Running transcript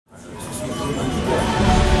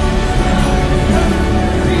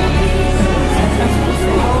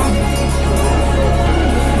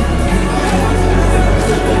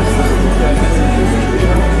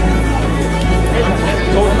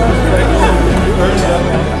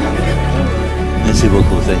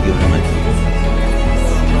beaucoup. Thank you very much.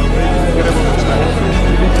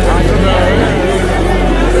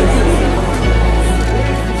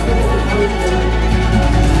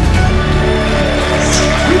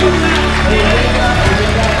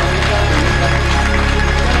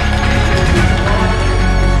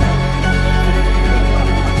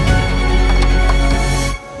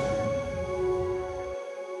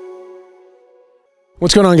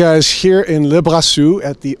 What's going on, guys? Here in Le Brassus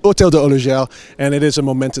at the Hôtel de Horology, and it is a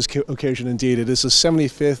momentous occasion indeed. It is the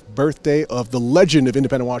 75th birthday of the legend of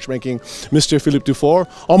independent watchmaking, Mr. Philippe Dufour,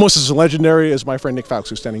 almost as legendary as my friend Nick Fowkes,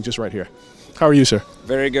 who's standing just right here. How are you, sir?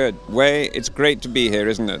 Very good. Way, it's great to be here,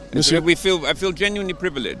 isn't it? I feel genuinely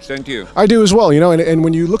privileged, don't you? I do as well, you know, and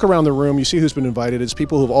when you look around the room, you see who's been invited. It's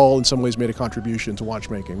people who've all in some ways made a contribution to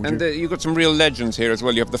watchmaking. And you've got some real legends here as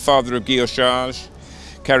well. You have the father of Guillaume Charge,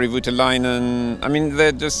 Kari Voutilainen. I mean,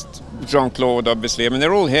 they're just Jean-Claude, obviously. I mean,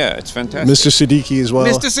 they're all here. It's fantastic. Mr. Siddiqui as well.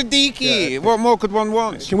 Mr. Siddiqui! Yeah. What more could one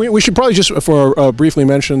want? We should probably just briefly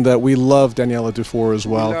mention that we love Daniela Dufour as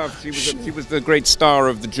well. She was the great star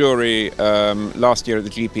of the jury last year at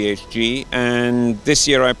the GPHG, and this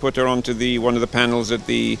year I put her onto one of the panels at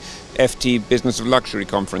the FT Business of Luxury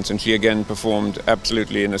conference, and she again performed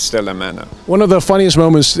absolutely in a stellar manner. One of the funniest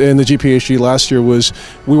moments in the GPHG last year was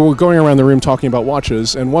we were going around the room talking about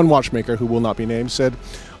watches, and one watchmaker, who will not be named, said,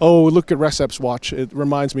 "Oh, look at Recep's watch. It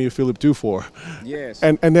reminds me of Philippe Dufour." Yes.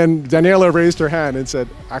 And then Daniela raised her hand and said,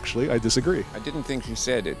 "Actually, I disagree." I didn't think she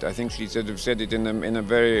said it. I think she sort of said it in a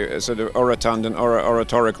very sort of orotund and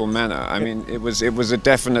oratorical manner. I mean, it was a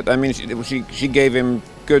definite. I mean, she gave him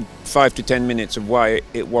good 5 to 10 minutes of why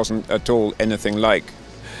it wasn't at all anything like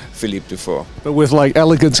Philippe Dufour. But with like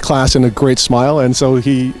elegance, class, and a great smile, and so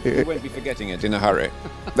he won't be forgetting it in a hurry.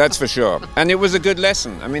 That's for sure. And it was a good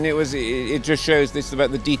lesson. I mean, it just shows this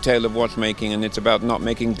about the detail of watchmaking, and it's about not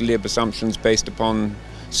making glib assumptions based upon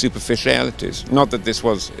superficialities. Not that this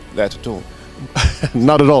was that at all.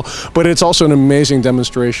 Not at all. But it's also an amazing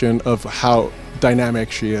demonstration of how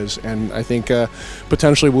dynamic she is, and I think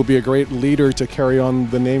potentially will be a great leader to carry on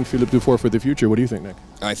the name Philippe Dufour for the future. What do you think, Nick?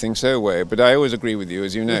 I think so, Way, but I always agree with you,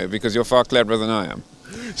 as you know, because you're far cleverer than I am.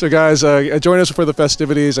 So guys, join us for the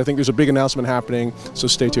festivities. I think there's a big announcement happening, so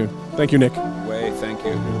stay tuned. Thank you, Nick. Way, thank you.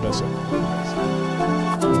 You're the best, sir.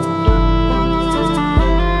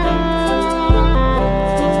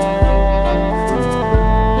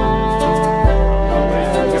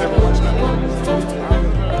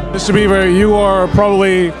 Mr. Beaver, you are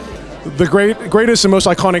probably the greatest and most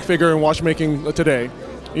iconic figure in watchmaking today.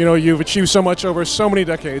 You know, you've achieved so much over so many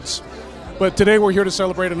decades. But today we're here to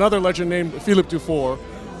celebrate another legend named Philippe Dufour.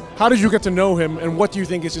 How did you get to know him, and what do you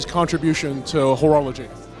think is his contribution to horology?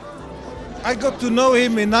 I got to know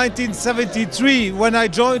him in 1973 when I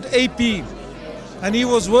joined AP, and he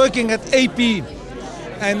was working at AP.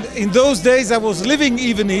 And in those days I was living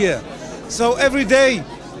even here. So every day,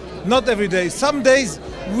 not every day, some days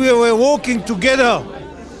we were walking together,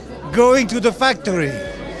 going to the factory.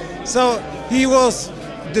 So he was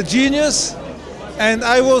the genius and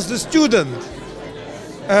I was the student.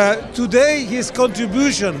 Today his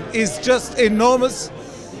contribution is just enormous,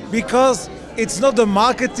 because it's not a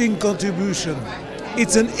marketing contribution,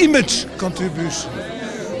 it's an image contribution.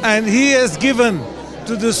 And he has given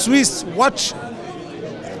to the Swiss watch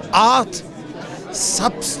art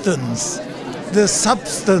substance, the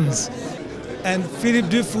substance. And Philippe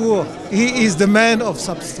Dufour, he is the man of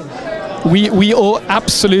substance. We owe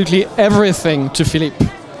absolutely everything to Philippe.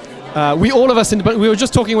 All of us, we were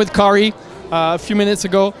just talking with Kari a few minutes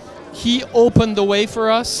ago. He opened the way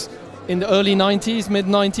for us in the early 90s, mid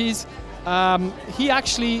 90s. He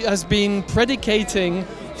actually has been predicating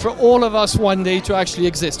for all of us one day to actually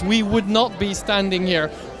exist. We would not be standing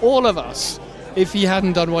here, all of us, if he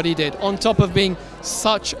hadn't done what he did. On top of being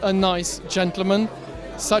such a nice gentleman,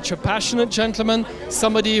 such a passionate gentleman,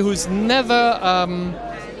 somebody who's never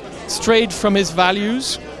strayed from his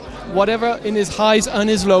values, whatever in his highs and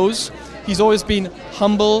his lows. He's always been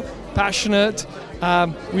humble, passionate.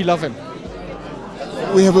 We love him.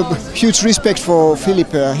 We have a huge respect for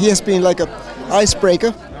Philippe. He has been like an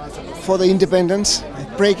icebreaker for the independents,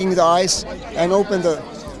 breaking the ice and open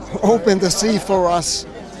the sea for us.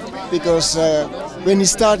 Because when he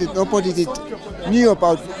started, nobody knew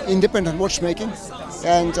about independent watchmaking.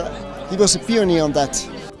 And he was a pioneer on that.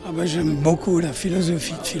 J'aime beaucoup la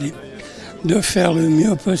philosophie de Philippe, de faire le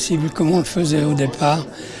mieux possible comme on le faisait au départ.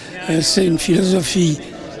 C'est une philosophie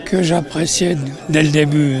que j'appréciais dès le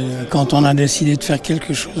début, quand on a décidé de faire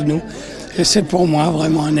quelque chose nous. Et c'est pour moi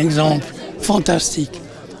vraiment un exemple fantastique.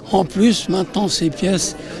 En plus, maintenant, ces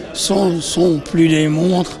pièces sont plus des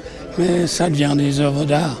montres, mais ça devient des œuvres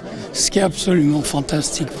d'art. ce qui est absolument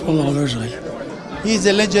fantastique pour l'horlogerie. He's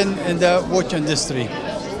a legend in the watch industry.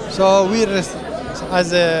 So we,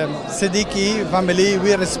 as a Siddiqui family,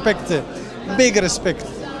 we big respect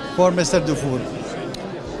for Mr. Dufour.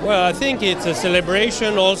 Well, I think it's a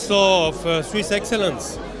celebration also of Swiss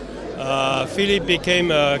excellence. Philippe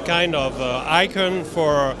became a kind of icon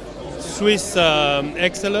for Swiss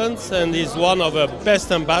excellence, and is one of the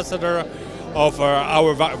best ambassadors of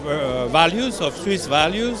our values, of Swiss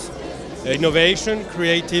values, innovation,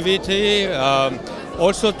 creativity,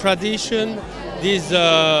 also tradition. This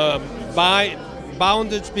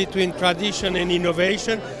boundage between tradition and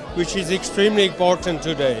innovation, which is extremely important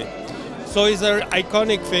today. So he's an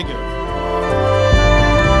iconic figure.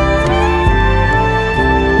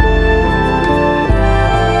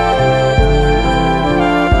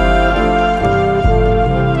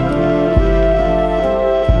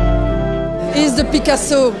 He's the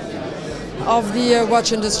Picasso of the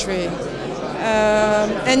watch industry,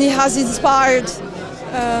 and he has inspired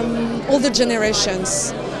all the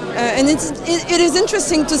generations. And it is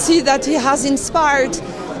interesting to see that he has inspired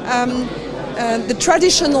the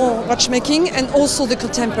traditional watchmaking and also the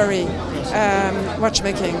contemporary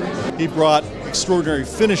watchmaking. He brought extraordinary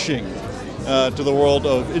finishing to the world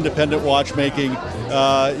of independent watchmaking.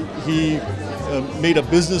 He made a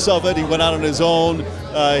business of it. He went out on his own.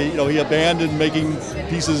 He abandoned making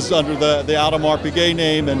pieces under the Audemars Piguet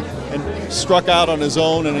name and struck out on his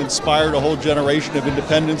own and inspired a whole generation of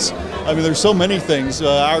independents. I mean, there's so many things.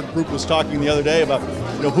 Our group was talking the other day about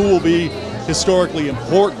who will be historically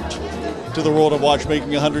important to the world of watchmaking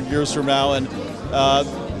 100 years from now, and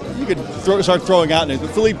you could start throwing out names,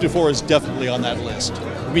 but Philippe Dufour is definitely on that list.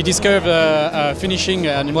 We discovered finishing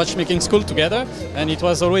and watchmaking school together, and it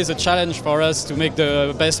was always a challenge for us to make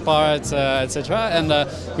the best parts, etc. And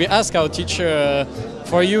we asked our teacher,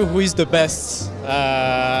 for you, who is the best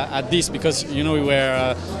at this? Because we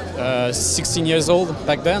were 16 years old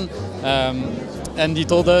back then, and he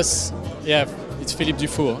told us, yeah, it's Philippe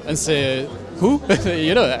Dufour. And say, who?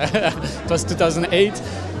 It was 2008.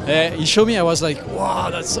 He showed me. I was like, wow,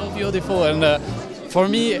 that's so beautiful. And for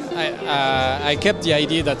me, I kept the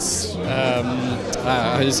idea that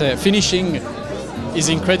finishing is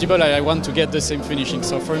incredible. I want to get the same finishing.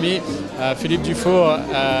 So for me, Philippe Dufour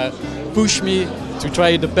pushed me to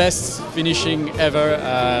try the best finishing ever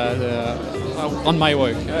on my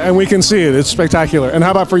work. And we can see it. It's spectacular. And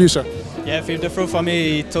how about for you, sir? Yeah, Philippe Dufour for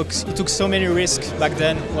me, he took so many risks back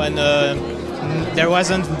then when there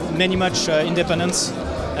wasn't much independence.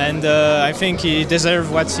 And I think he deserves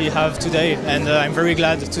what he have today, and I'm very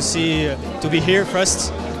glad to be here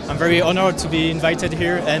first. I'm very honored to be invited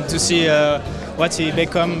here and to see what he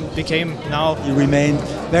became now. He remained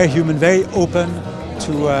very human, very open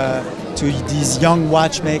to these young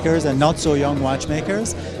watchmakers and not so young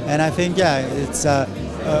watchmakers. And I think, yeah, it's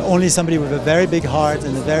only somebody with a very big heart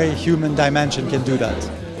and a very human dimension can do that.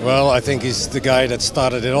 Well, I think he's the guy that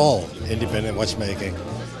started it all, independent watchmaking.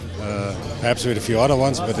 Perhaps with a few other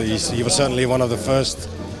ones, but he was certainly one of the first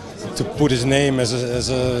to put his name as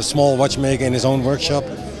a small watchmaker in his own workshop.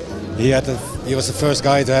 He was the first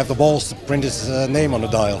guy to have the balls to print his name on the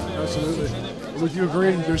dial. Absolutely. Would you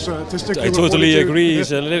agree? There's statistically I totally agree.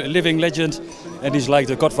 He's a living legend, and he's like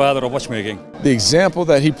the godfather of watchmaking. The example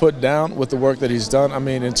that he put down with the work that he's done, I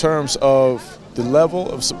mean, in terms of the level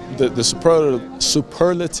of the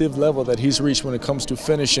superlative level that he's reached when it comes to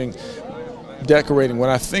finishing, decorating.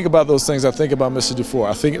 When I think about those things, I think about Mr. Dufour.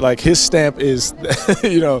 I think like his stamp is,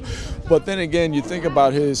 but then again, you think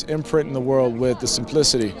about his imprint in the world with the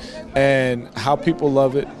simplicity and how people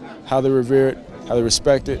love it, how they revere it, how they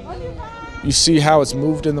respect it. You see how it's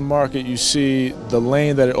moved in the market. You see the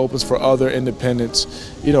lane that it opens for other independents.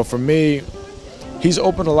 For me, he's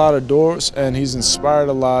opened a lot of doors and he's inspired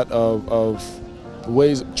a lot of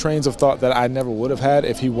trains of thought that I never would have had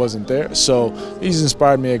if he wasn't there. So he's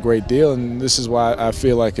inspired me a great deal, and this is why I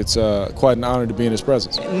feel like it's quite an honor to be in his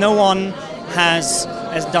presence. No one has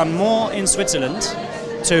done more in Switzerland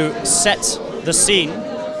to set the scene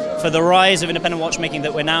for the rise of independent watchmaking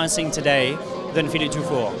that we're now seeing today than Philippe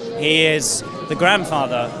Dufour. He is the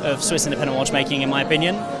grandfather of Swiss independent watchmaking, in my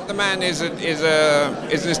opinion. The man is an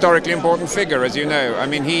historically important figure, as you know. I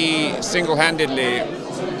mean, he single-handedly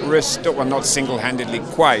restored, well, not single-handedly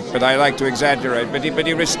quite, but I like to exaggerate, but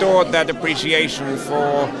he restored that appreciation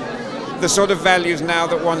for the sort of values now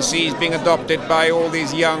that one sees being adopted by all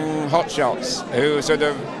these young hotshots who sort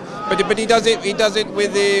of, but he does it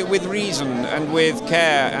with reason and with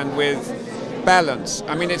care and with balance.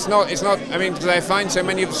 I mean, it's not. I mean, because I find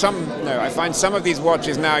some of these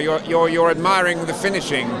watches now. You're admiring the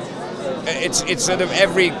finishing, it's sort of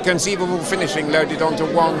every conceivable finishing loaded onto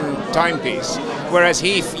one timepiece, whereas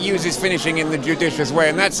he uses finishing in the judicious way,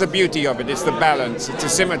 and that's the beauty of it. It's the balance, it's the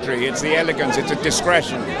symmetry, it's the elegance, it's a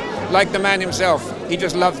discretion. Like the man himself, he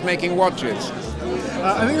just loves making watches.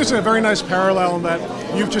 I think there's a very nice parallel in that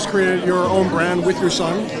you've just created your own brand with your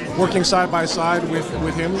son, working side by side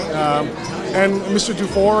with him. And Mr.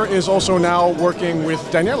 Dufour is also now working with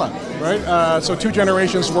Daniela, right? So 2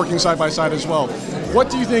 generations working side by side as well. What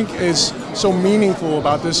do you think is so meaningful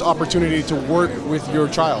about this opportunity to work with your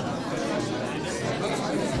child?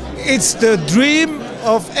 It's the dream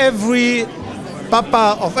of every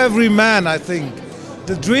papa, of every man, I think.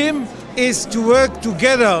 The dream is to work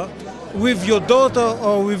together with your daughter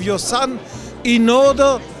or with your son in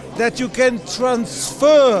order that you can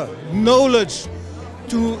transfer knowledge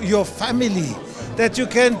to your family, that you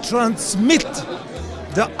can transmit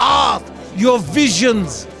the art, your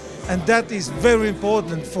visions, and that is very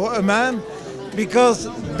important for a man because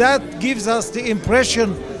that gives us the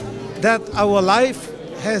impression that our life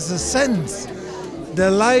has a sense.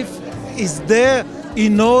 The life is there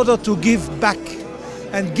in order to give back,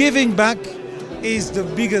 and giving back is the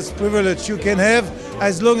biggest privilege you can have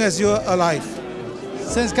as long as you're alive.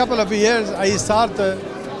 Since a couple of years, I started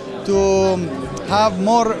to have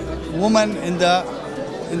more women in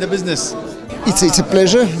the business. It's a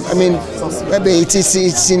pleasure. I mean,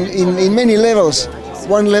 it's in many levels.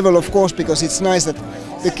 One level, of course, because it's nice that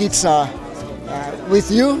the kids are with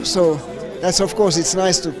you. So that's, of course, it's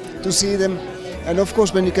nice to see them. And of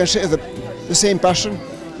course, when you can share the same passion,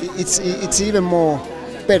 it's even more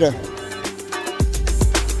better.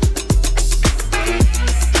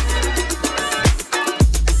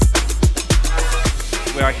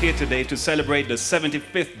 We are here today to celebrate the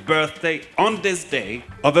 75th birthday on this day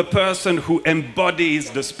of a person who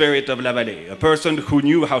embodies the spirit of La Vallée, a person who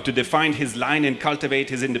knew how to define his line and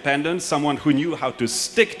cultivate his independence, someone who knew how to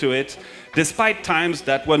stick to it despite times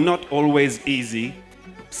that were not always easy,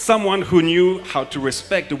 someone who knew how to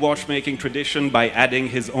respect the watchmaking tradition by adding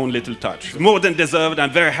his own little touch. More than deserved.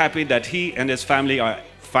 I'm very happy that he and his family are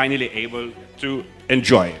finally able to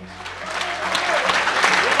enjoy it.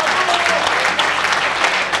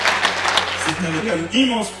 C'est avec un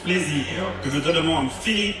immense plaisir que je te demande,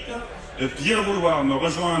 Philippe, de bien vouloir me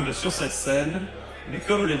rejoindre sur cette scène. Mais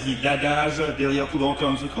comme le dit l'adage, derrière tout grand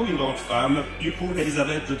homme se trouve une grande femme. Du coup,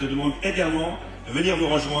 Elisabeth, je te demande également de venir nous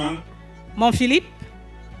rejoindre. Mon Philippe,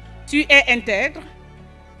 tu es intègre.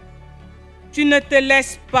 Tu ne te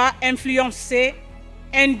laisses pas influencer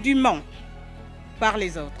indûment par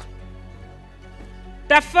les autres.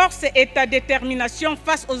 Ta force et ta détermination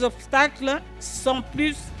face aux obstacles sont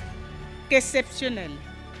plus qu'exceptionnelles.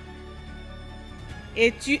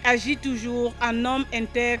 Et tu agis toujours en homme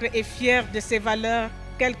intègre et fier de ses valeurs,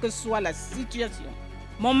 quelle que soit la situation.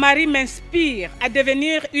 Mon mari m'inspire à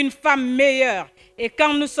devenir une femme meilleure. Et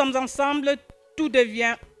quand nous sommes ensemble, tout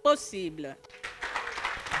devient possible.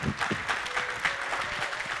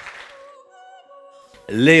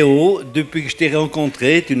 Léo, depuis que je t'ai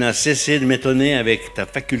rencontré, tu n'as cessé de m'étonner avec ta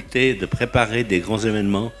faculté de préparer des grands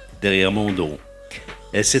événements derrière mon dos.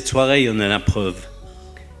 Et cette soirée, il y en a la preuve.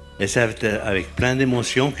 Et c'est avec plein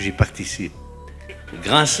d'émotions que j'y participe.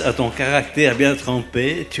 Grâce à ton caractère bien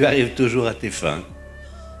trempé, tu arrives toujours à tes fins.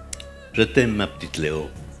 Je t'aime, ma petite Léo.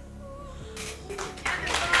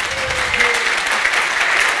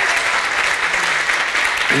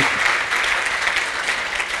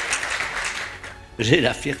 J'ai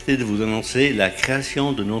la fierté de vous annoncer la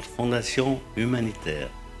création de notre fondation humanitaire.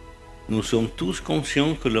 Nous sommes tous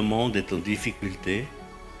conscients que le monde est en difficulté,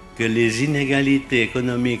 que les inégalités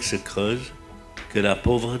économiques se creusent, que la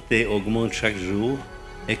pauvreté augmente chaque jour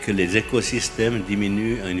et que les écosystèmes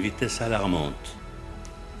diminuent à une vitesse alarmante.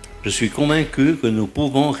 Je suis convaincu que nous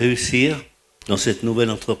pouvons réussir dans cette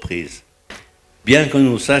nouvelle entreprise, bien que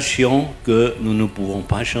nous sachions que nous ne pouvons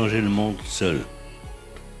pas changer le monde seuls.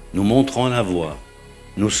 Nous montrons la voie.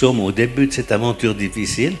 Nous sommes au début de cette aventure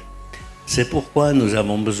difficile. C'est pourquoi nous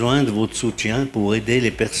avons besoin de votre soutien pour aider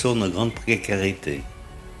les personnes en grande précarité.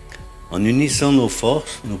 En unissant nos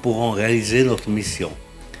forces, nous pourrons réaliser notre mission.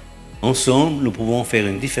 Ensemble, nous pouvons faire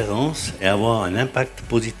une différence et avoir un impact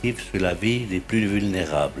positif sur la vie des plus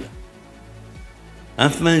vulnérables.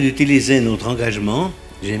 Afin d'utiliser notre engagement,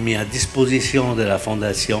 j'ai mis à disposition de la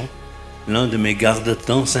Fondation l'un de mes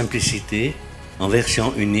garde-temps simplicité en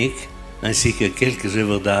version unique, ainsi que quelques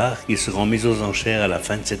œuvres d'art qui seront mises aux enchères à la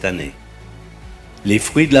fin de cette année. Les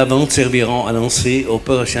fruits de la vente serviront à lancer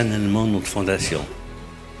opérationnellement notre fondation.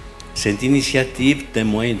 Cette initiative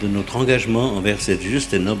témoigne de notre engagement envers cette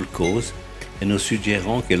juste et noble cause et nous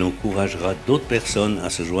suggérons qu'elle encouragera d'autres personnes à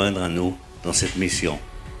se joindre à nous dans cette mission.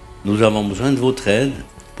 Nous avons besoin de votre aide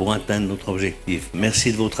pour atteindre notre objectif.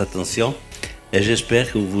 Merci de votre attention et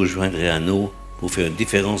j'espère que vous vous joindrez à nous pour faire une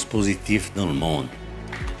différence positive dans le monde.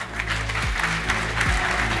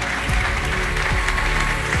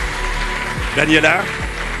 Daniela,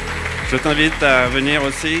 je t'invite à venir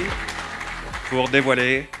aussi pour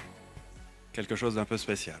dévoiler quelque chose d'un peu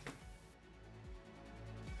spécial.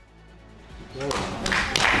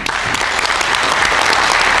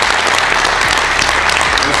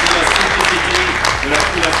 Voici la simplicité de la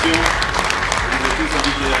création. Vous êtes tous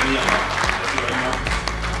invités à venir, naturellement.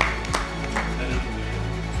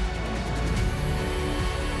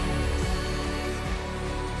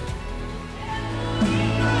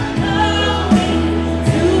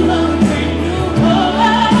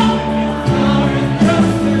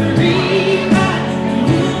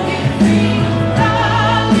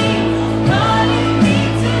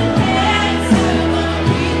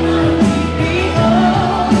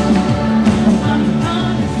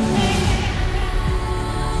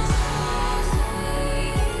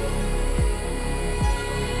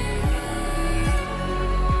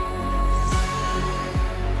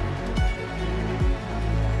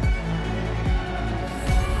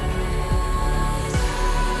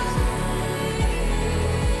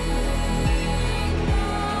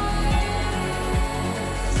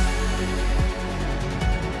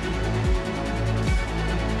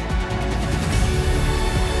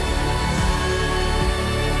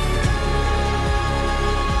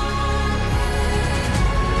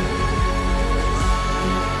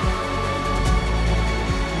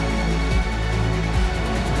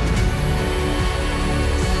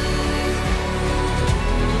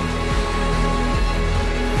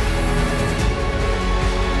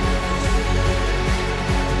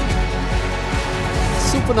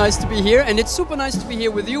 Super nice to be here, and it's super nice to be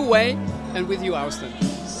here with you, Wei, and with you, Austin.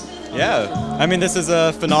 Yeah, I mean, this is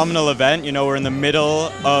a phenomenal event. You know, we're in the middle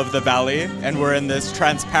of the valley, and we're in this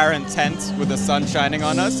transparent tent with the sun shining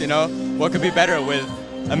on us. You know, what could be better with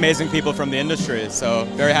amazing people from the industry? So,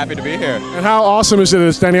 very happy to be here. And how awesome is it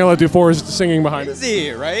as Daniela Dufour is singing behind us?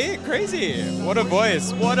 Crazy, right? Crazy. What a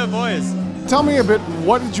voice, what a voice. Tell me a bit,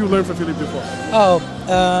 what did you learn from Philippe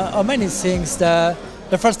Dufour? Many things.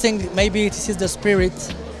 The first thing, maybe this is the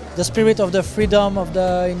spirit of the freedom, of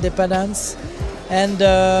the independence, and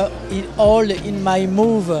in my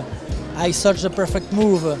move, I search the perfect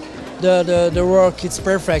move. The work, it's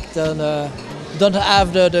perfect, and don't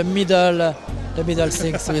have the middle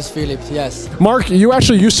things with Philippe. Yes. Mark, you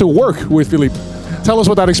actually used to work with Philippe. Tell us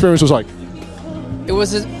what that experience was like. It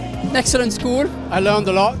was an excellent school. I learned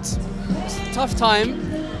a lot. It's a tough time,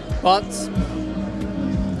 but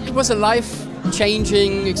it was a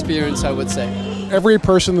life-changing experience, I would say. Every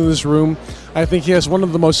person in this room, I think he has one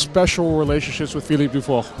of the most special relationships with Philippe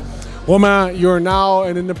Dufour. Romain, you're now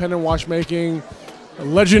an independent watchmaking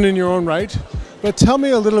legend in your own right, but tell me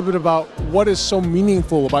a little bit about what is so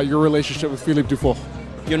meaningful about your relationship with Philippe Dufour.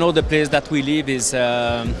 You know, the place that we live is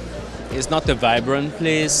not a vibrant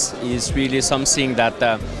place. It's really something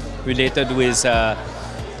that related with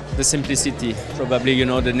the simplicity. Probably, you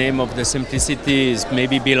know, the name of the simplicity is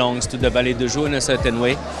maybe belongs to the Vallée de Joux in a certain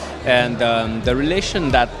way. And the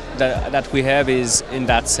relation that we have is in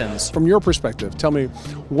that sense. From your perspective, tell me,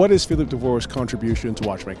 what is Philippe Dufour's contribution to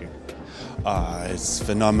watchmaking? It's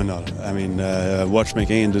phenomenal. I mean,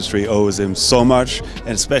 watchmaking industry owes him so much, and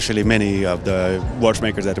especially many of the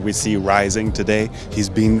watchmakers that we see rising today. He's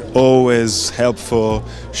been always helpful,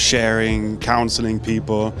 sharing, counseling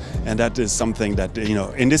people, and that is something that, you know,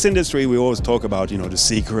 in this industry we always talk about, you know, the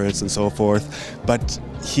secrets and so forth, but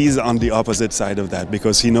he's on the opposite side of that,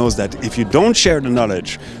 because he knows that if you don't share the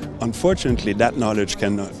knowledge, unfortunately that knowledge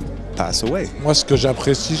can pass away. Moi, ce que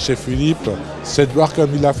j'apprécie chez Philippe, c'est de voir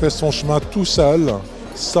comme il a fait son chemin tout seul,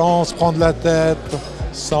 sans se prendre la tête,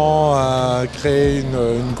 sans créer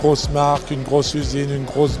une grosse marque, une grosse usine, une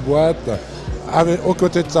grosse boîte, aux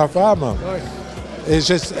côtés de sa femme.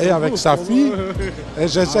 Et avec sa fille, et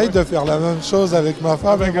j'essaye de faire la même chose avec ma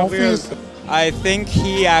femme et mon fils. I think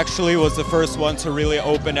he actually was the first one to really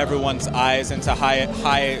open everyone's eyes into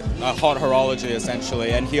hot horology,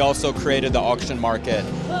 essentially. And he also created the auction market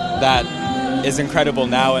that is incredible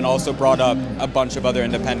now, and also brought up a bunch of other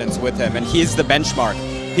independents with him. And he's the benchmark.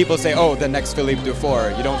 People say, oh, the next Philippe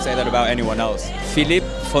Dufour. You don't say that about anyone else. Philippe,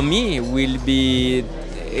 for me,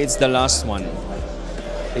 it's the last one.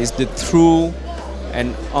 It's the true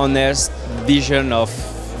and honest vision of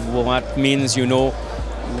what means, you know,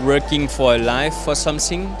 working for a life for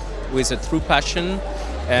something with a true passion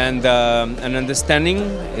and an understanding.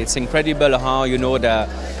 It's incredible how, you know, that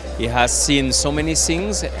he has seen so many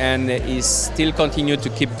things and he still continues to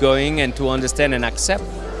keep going and to understand and accept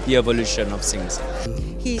the evolution of things.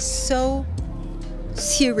 He's so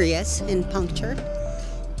serious and punctured.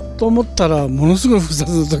 と思ったらものすごい複雑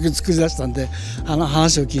な時計作り出したんで、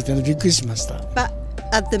話を聞いてびっくりしました。But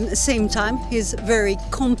at the same time, he's very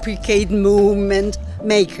complicated movement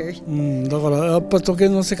maker. だからやっぱり時計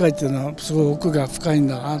の世界っていうのはすごい奥が深いん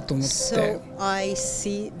だなと思って。So I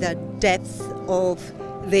see the depth of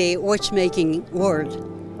the watchmaking world.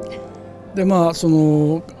 でそ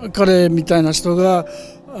の彼みたいな人が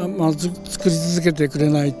作り続けてくれ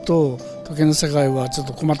ないと時計の世界はちょっ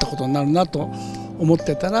と困ったことになるなと思っ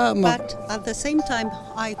てたら。But at the same time,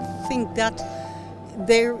 I think that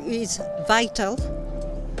there is vital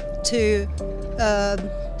to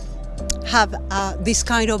have this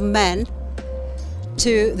kind of man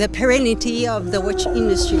to the perennity of the watch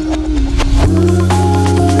industry.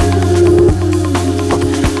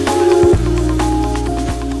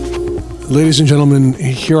 Ladies and gentlemen,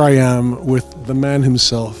 here I am with the man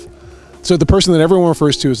himself. So the person that everyone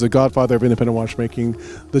refers to as the godfather of independent watchmaking,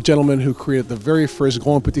 the gentleman who created the very first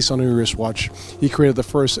Grand Petit Sonneurist watch. He created the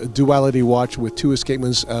first duality watch with 2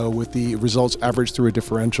 escapements with the results averaged through a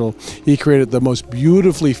differential. He created the most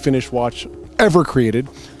beautifully finished watch ever created,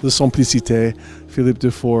 the Simplicité. Philippe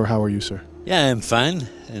Dufour, how are you, sir? Yeah, I'm fine,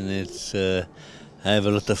 and it's I have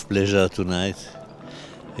a lot of pleasure tonight.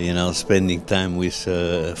 You know, spending time with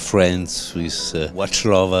friends, with watch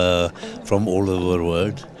lovers from all over the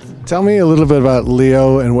world. Tell me a little bit about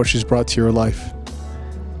Leo and what she's brought to your life.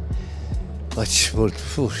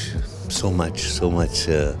 So much.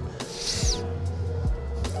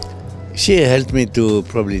 She helped me to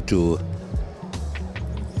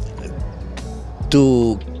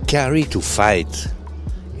carry, to fight.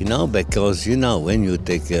 You know, because when you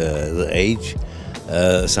take the age,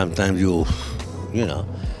 sometimes you know.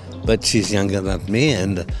 But she's younger than me,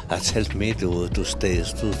 and that's helped me to stay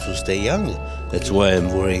young. That's why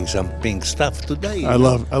I'm wearing some pink stuff today. I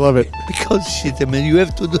love it. Because she told me, you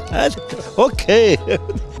have to do that. Okay.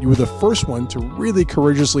 You were the first one to really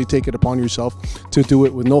courageously take it upon yourself to do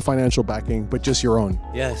it with no financial backing, but just your own.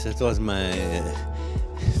 Yes, it was my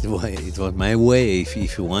way, if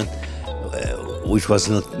you want, which was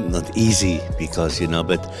not easy because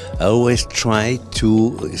but I always try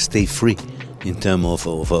to stay free in terms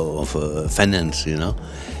of finance,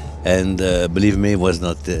 and believe me, it was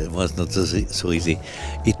not so easy.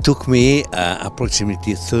 It took me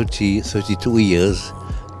approximately 32 years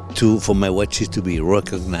for my watches to be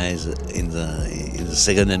recognized in the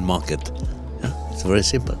second-hand market. It's very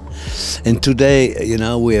simple. And today,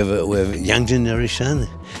 we have a young generation.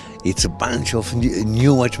 It's a bunch of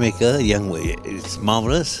new watchmakers, it's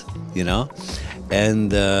marvelous,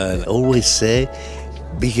 and I always say,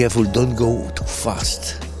 be careful, don't go too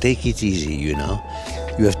fast. Take it easy, You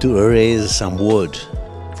have to erase some word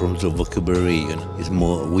from the vocabulary, It's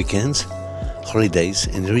more weekends, holidays,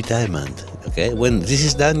 and retirement, okay? When this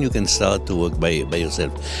is done, you can start to work by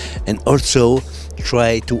yourself. And also,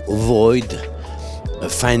 try to avoid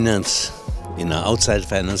finance, outside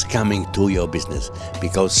finance coming to your business,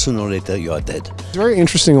 because sooner or later you are dead. It's very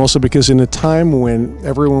interesting also because in a time when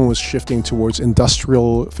everyone was shifting towards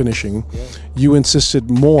industrial finishing, you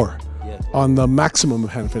insisted more on the maximum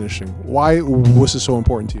of hand finishing. Why was it so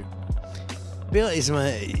important to you? Well,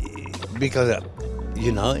 because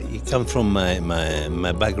it comes from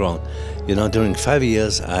my background. During 5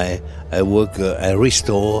 years I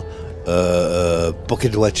restore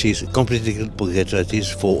pocket watches, completely pocket watches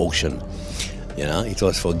for auction. It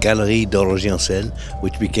was for Galerie d'Horologie en Seine,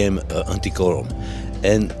 which became Antiquorum.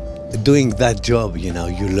 And doing that job, you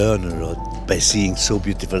learn a lot by seeing so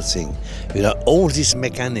beautiful things. All this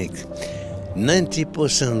mechanic,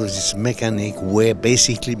 90% of this mechanic were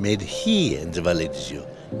basically made here in the Valley du Sioux.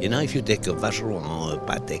 If you take a Vacheron or a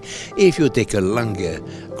Patek, if you take a Lange,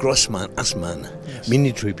 Grossman, Assmann,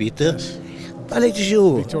 minute repeater, Valley du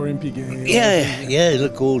Sioux. Victorian Piguet. Yeah,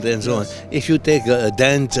 look old and so on. If you take a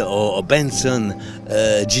Dent or a Benson,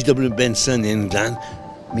 G.W. Benson in England,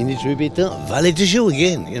 minute repeater, Valley du Sioux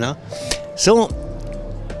again, So,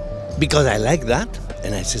 because I like that,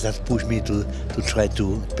 and I said that pushed me to try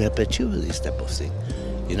to perpetuate this type of thing.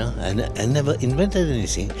 I never invented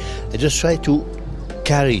anything. I just tried to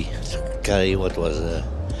carry what was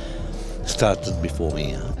started before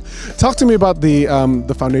me. Talk to me about the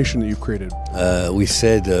foundation that you've created. We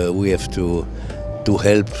said we have to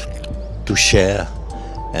help, to share,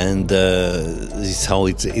 and this is how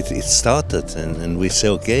it started. And we say,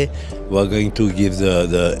 okay, we are going to give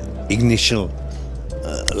the ignition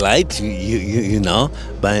light,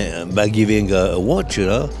 by giving a watch.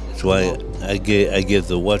 That's why I gave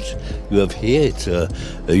the watch you have here. It's a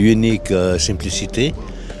unique Simplicité,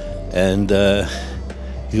 and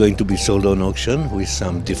It's going to be sold on auction with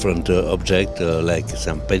some different objects like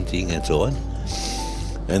some painting and so on.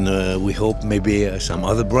 And we hope maybe some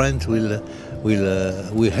other brands will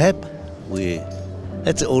help.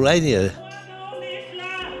 That's the whole idea.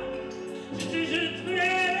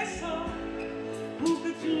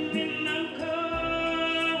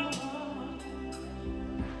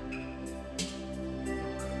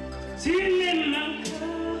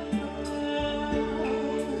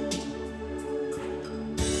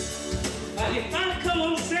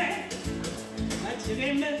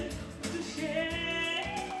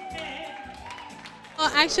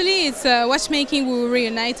 Actually, it's watchmaking who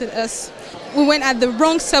reunited us. We went at the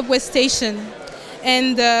wrong subway station,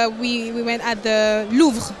 and we went at the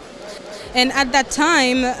Louvre. And at that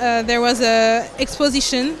time, there was a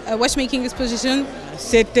exposition, a watchmaking exposition.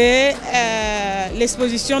 C'était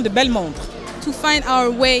l'exposition de Belmonte. To find our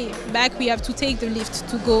way back, we have to take the lift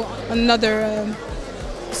to go on another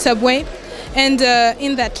subway. And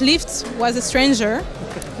in that lift was a stranger.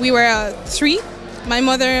 We were three, my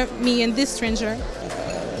mother, me, and this stranger.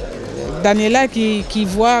 Daniela qui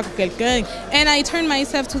voit quelqu'un. And I turned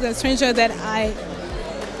myself to the stranger that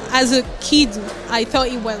as a kid, I thought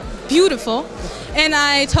it was beautiful. And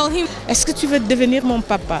I told him, est-ce que tu veux devenir mon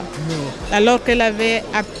papa? Alors qu'elle avait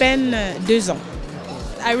à peine 2 ans.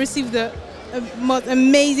 I received the most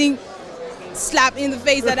amazing slap in the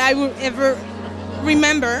face that I would ever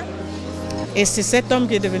remember. Et c'est cet homme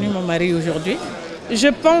qui est devenu mon mari aujourd'hui. Je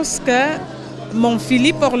pense que mon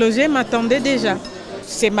Philippe horloger m'attendait déjà.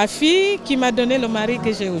 C'est ma fille qui m'a donné le mari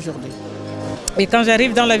que j'ai aujourd'hui. Et quand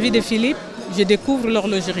j'arrive dans la vie de Philippe, je découvre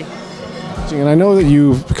l'horlogerie. And I know that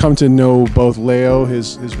you've come to know both Leo,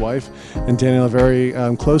 his wife, and Daniela very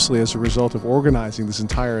closely as a result of organizing this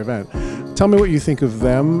entire event. Tell me what you think of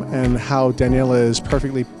them and how Daniela is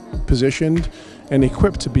perfectly positioned and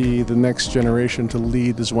equipped to be the next generation to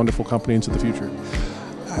lead this wonderful company into the future.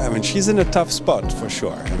 I mean, she's in a tough spot for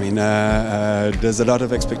sure. I mean, there's a lot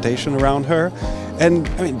of expectation around her. And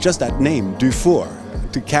I mean, just that name, Dufour,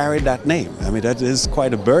 to carry that name, I mean, that is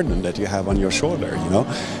quite a burden that you have on your shoulder, you know.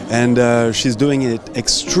 And she's doing it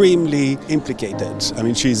extremely implicated. I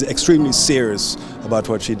mean, she's extremely serious about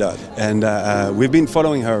what she does. And we've been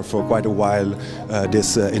following her for quite a while,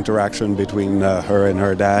 this interaction between her and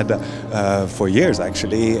her dad for years,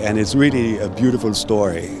 actually. And it's really a beautiful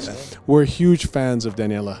story. We're huge fans of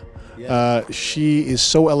Daniela. She is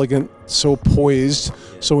so elegant, so poised,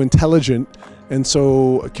 so intelligent, and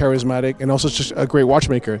so charismatic, and also just a great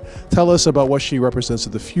watchmaker. Tell us about what she represents to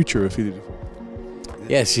the future of Philippe Dufour.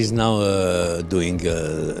 Yeah, she's now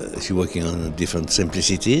she's working on different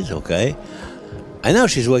simplicities, okay? I know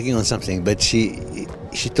she's working on something, but she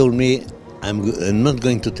told me, I'm not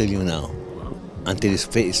going to tell you now until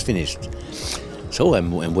it's finished. So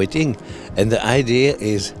I'm waiting, and the idea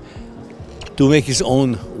is to make his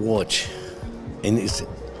own watch, and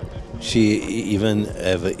she even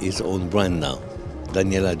have his own brand now,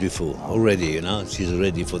 Daniela Dufour. Already, you know, she's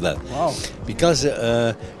ready for that. Wow! Because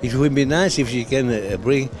it would be nice if she can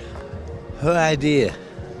bring her idea,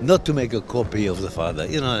 not to make a copy of the father.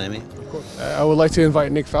 You know what I mean? Of course. I would like to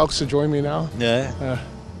invite Nick Falks to join me now. Yeah.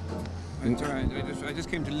 I just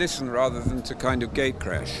came to listen rather than to kind of gate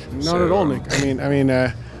crash. Not at all, Nick.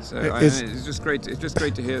 It's just great. It's just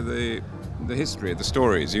great to hear the history, the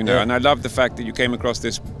stories, you know. Yeah. And I love the fact that you came across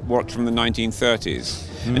this watch from the 1930s,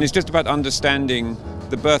 and it's just about understanding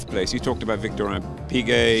the birthplace. You talked about Victorin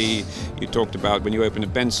Piguet. You talked about when you open a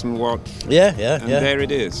Benson watch. Yeah. And there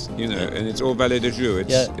it is, you know, and it's all valet de jour.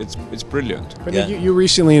 It's brilliant. But you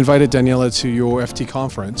recently invited Daniela to your FT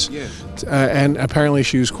conference, and apparently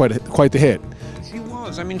she was quite the hit. She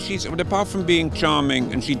was. I mean, apart from being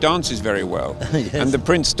charming, and she dances very well. Yes. And the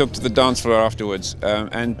prince took to the dance floor afterwards,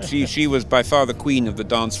 and she was by far the queen of the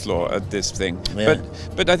dance floor at this thing. Yeah.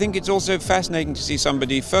 But I think it's also fascinating to see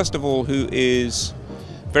somebody, first of all, who is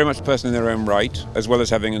very much a person in their own right, as well as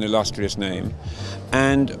having an illustrious name,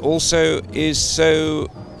 and also is so.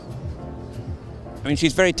 I mean,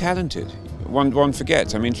 she's very talented. One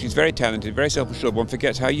forgets. I mean, she's very talented, very self-assured. One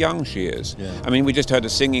forgets how young she is. Yeah. I mean, we just heard her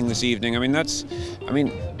singing this evening. I mean,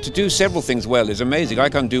 to do several things well is amazing. I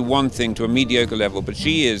can't do one thing to a mediocre level, but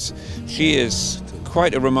she is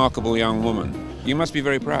quite a remarkable young woman. You must be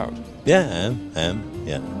very proud. Yeah, I am.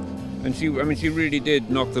 Yeah. And she really did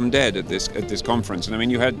knock them dead at this conference. And I mean,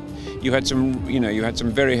 you had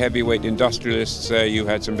some very heavyweight industrialists. You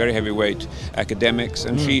had some very heavyweight academics,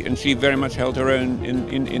 and she very much held her own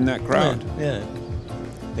in that crowd. Yeah.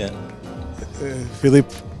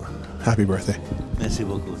 Philippe, happy birthday. Merci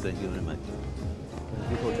beaucoup. Thank you very much.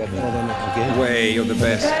 Way, you're the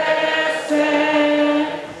best.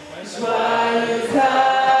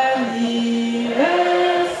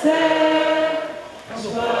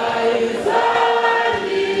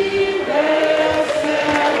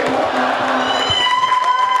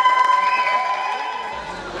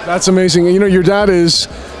 That's amazing. You know, your dad is,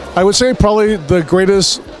 I would say, probably the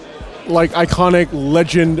greatest, like, iconic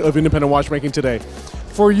legend of independent watchmaking today.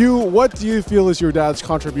 For you, what do you feel is your dad's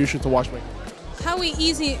contribution to watchmaking? How he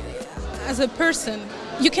is as a person.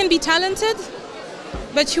 You can be talented,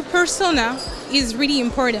 but your persona is really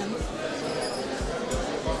important.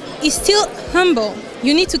 He's still humble.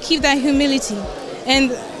 You need to keep that humility. And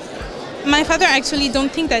my father actually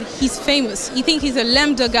don't think that he's famous. He thinks he's a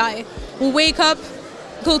lambda guy who wake up,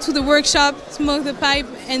 go to the workshop, smoke the pipe,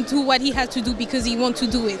 and do what he has to do because he wants to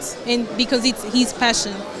do it and because it's his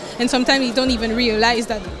passion. And sometimes he don't even realize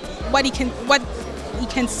that what he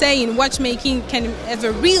can say in watchmaking can have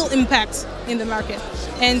a real impact in the market.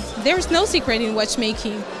 And there's no secret in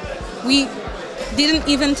watchmaking. We didn't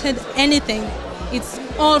invent anything. It's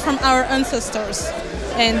all from our ancestors.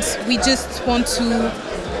 And we just want to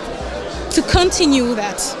continue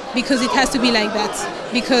that because it has to be like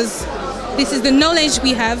that. Because this is the knowledge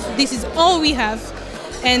we have, this is all we have.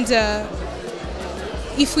 And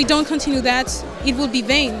if we don't continue that, it will be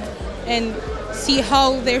vain. And see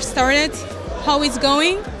how they started, how it's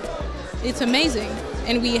going, it's amazing.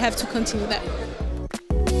 And we have to continue that.